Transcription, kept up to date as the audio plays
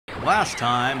Last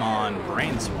time on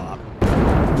Brain Swap.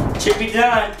 Chippy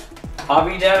Dad!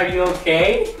 Hobby Dad, are you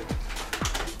okay?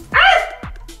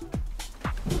 Ah!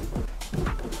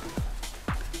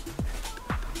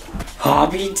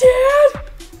 Hobby Dad?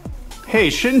 Hey,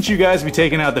 shouldn't you guys be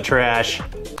taking out the trash?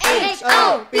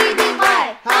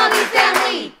 HobbyFamily,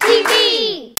 HobbyFamily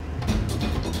TV!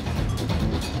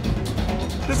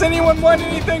 Does anyone want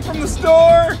anything from the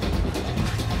store?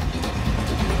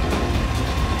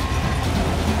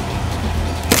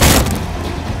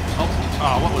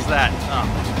 Oh, what was that? Oh,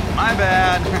 my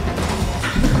bad.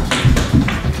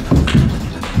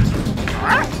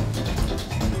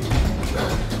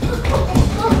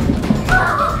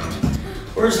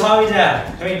 Where's Hobby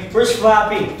Dad? I mean, where's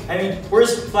Flappy? I mean,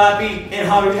 where's Flappy in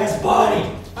Hobby Dad's body?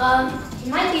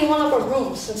 He might be in one of our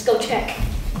rooms. Let's go check.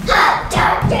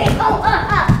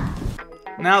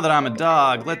 Now that I'm a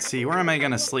dog, let's see, where am I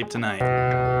gonna sleep tonight?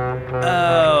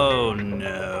 Oh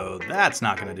no, that's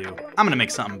not gonna do. I'm gonna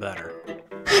make something better.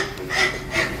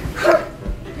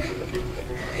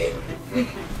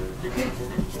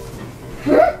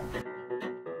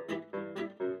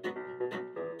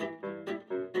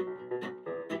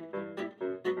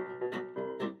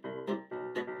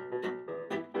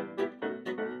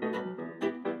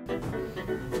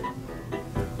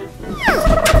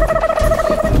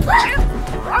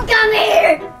 Come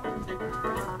here!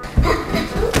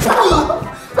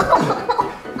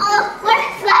 Where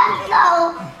does Flappy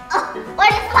go? Where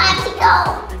does Flappy go?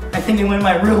 I think he went in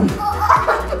my room.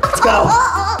 Let's go.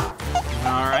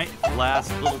 Alright,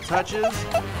 last little touches.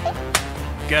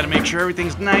 Gotta make sure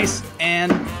everything's nice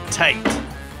and tight.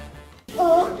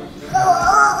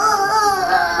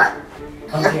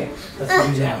 Okay, let's put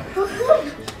you down.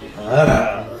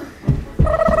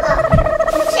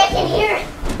 Check in here.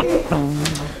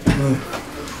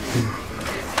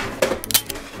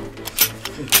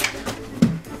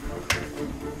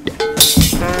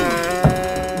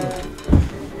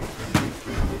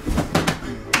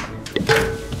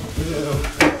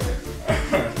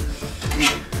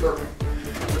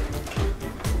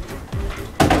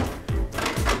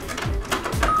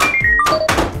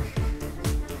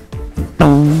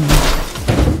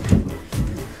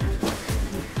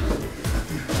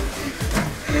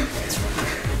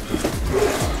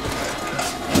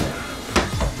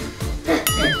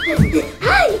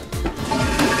 Hi!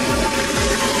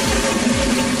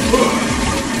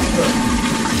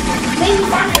 Maybe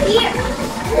he's out here.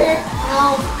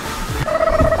 No.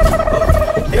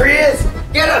 There he is!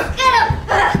 Get him! Get him!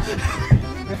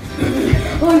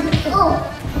 Oh.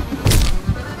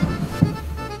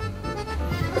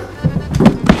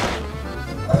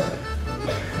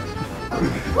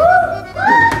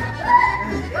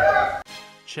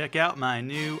 Check out my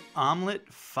new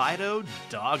Omelet Fido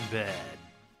dog bed.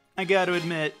 I gotta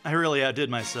admit, I really outdid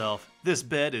myself. This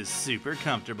bed is super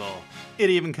comfortable. It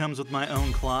even comes with my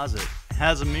own closet.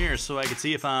 Has a mirror so I can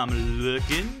see if I'm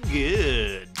looking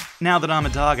good. Now that I'm a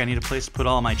dog, I need a place to put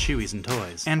all my chewies and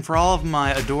toys. And for all of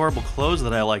my adorable clothes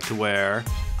that I like to wear,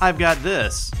 I've got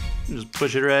this. Just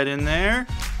push it right in there.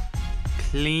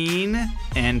 Clean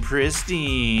and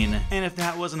pristine. And if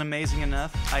that wasn't amazing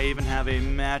enough, I even have a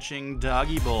matching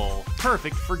doggy bowl.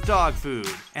 Perfect for dog food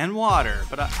and water,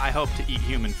 but I hope to eat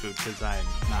human food because I'm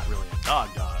not really a dog.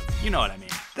 You know what I mean.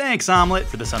 Thanks, Omelet,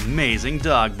 for this amazing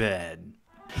dog bed.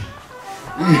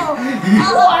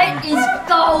 What is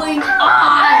going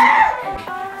on?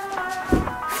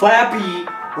 Flappy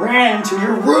ran into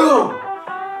your room!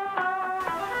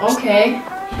 Okay.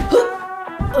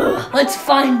 Let's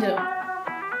find him.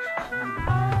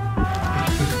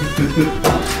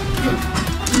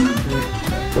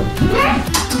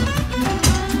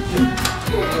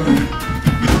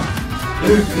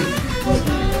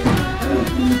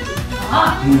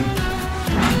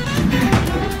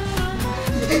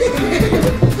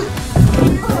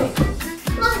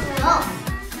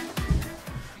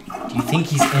 Do you think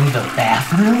he's in the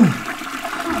bathroom?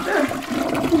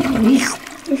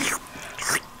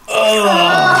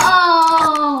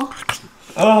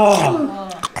 Oh,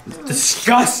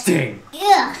 disgusting!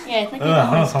 Yeah, I think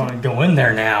I don't want to go in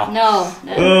there now. No.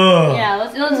 Yeah,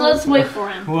 let's wait for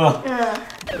him. Well,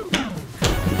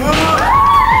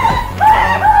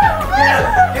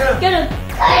 Get him!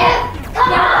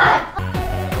 Come on!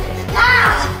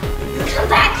 Come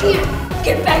back here!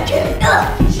 Get back here!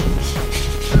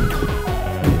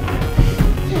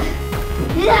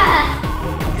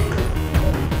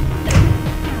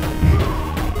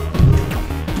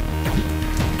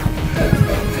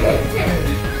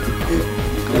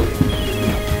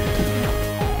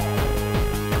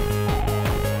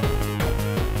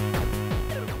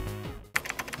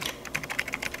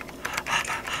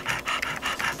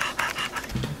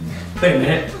 Wait a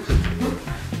minute.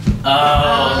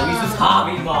 Oh, he's his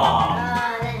hobby mom.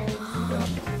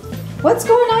 What's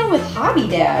going on with Hobby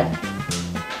Dad?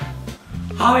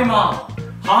 Hobby mom,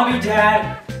 Hobby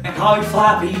Dad, and Hobby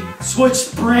Flappy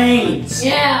switched brains.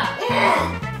 Yeah.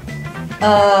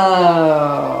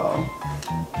 Oh.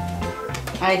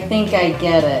 I think I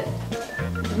get it.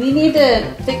 Do we need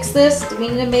to fix this? Do we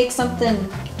need to make something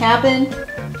happen?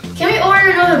 Can we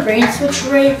order another brain switch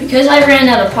ray? Because I ran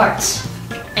out of parts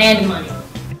and money.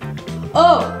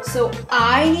 Oh, so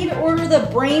I need to order the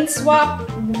brain swap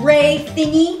ray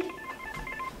thingy?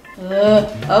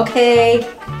 Okay.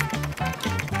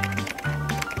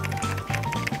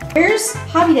 Where's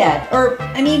Hobby Dad?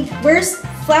 Where's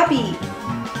Flappy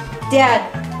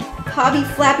Dad? Hobby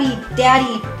Flappy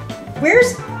Daddy.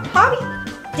 Where's Hobby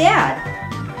Dad?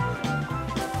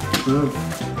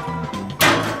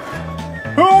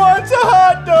 Who wants a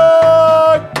hot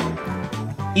dog?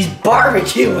 He's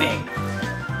barbecuing.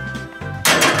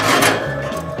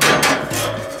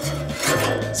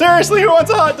 Seriously, who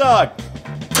wants a hot dog?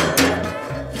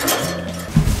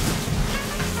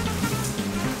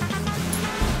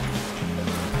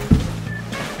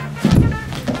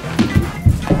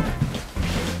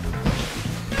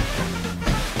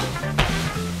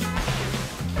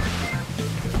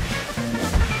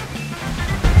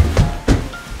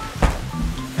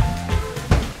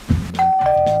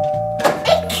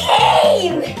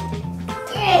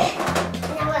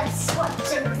 Now let's swap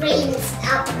the brains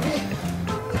up.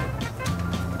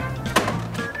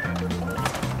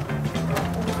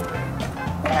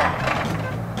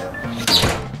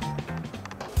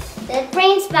 The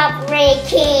brain swap ray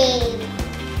came.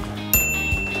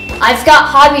 I've got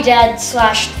Hobby Dad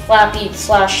slash Flappy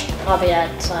slash Hobby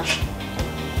Dad slash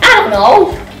I don't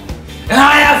know. And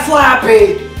I have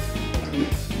Flappy.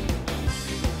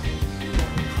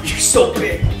 You're so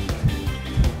big.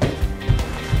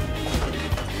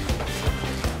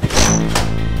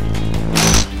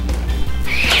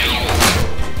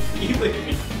 You look at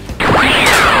me.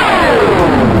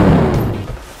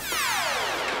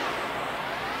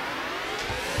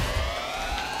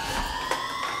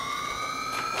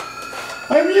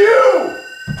 I'm you!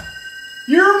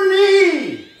 You're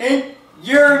me! And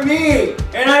you're me,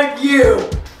 and I'm you.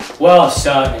 Well,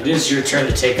 son, it is your turn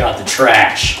to take out the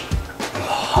trash.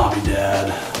 Hobby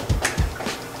Dad.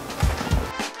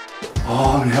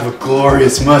 Oh, I'm gonna have a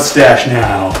glorious mustache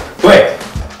now. Wait,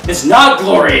 it's not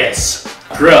glorious.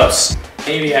 Gross.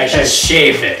 Maybe I should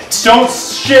shave it. Don't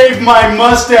shave my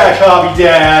mustache, Hobby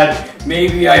Dad!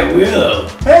 Maybe I will.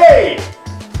 Hey!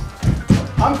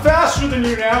 I'm faster than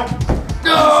you now.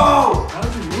 No! How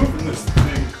did you move in this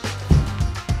thing?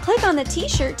 Click on the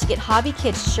t-shirt to get Hobby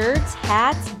Kids shirts,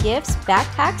 hats, gifts,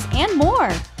 backpacks, and more.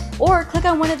 Or click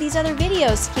on one of these other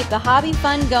videos to keep the hobby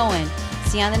fun going.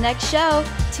 See you on the next show.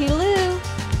 Toodaloo!